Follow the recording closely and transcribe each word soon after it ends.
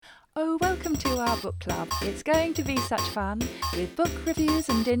our book club. It's going to be such fun, with book reviews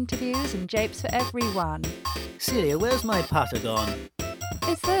and interviews and japes for everyone. Celia, where's my Potter gone?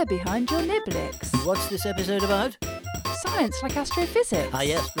 It's there behind your Nibblix. What's this episode about? Science like astrophysics. Ah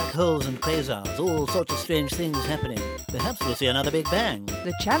yes, black holes and quasars, all sorts of strange things happening. Perhaps we'll see another Big Bang.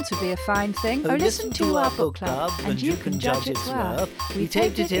 The chance would be a fine thing. Oh, listen to our book club, and you can judge its worth. We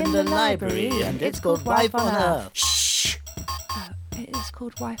taped it in the library, and it's called Wife on Earth. Shh! Oh, it is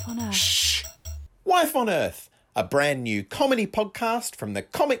called Wife on Earth. Shh! Wife on Earth, a brand new comedy podcast from the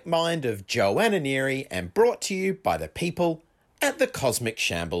comic mind of Joanna Neary and brought to you by the people at the Cosmic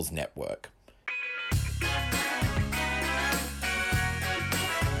Shambles Network.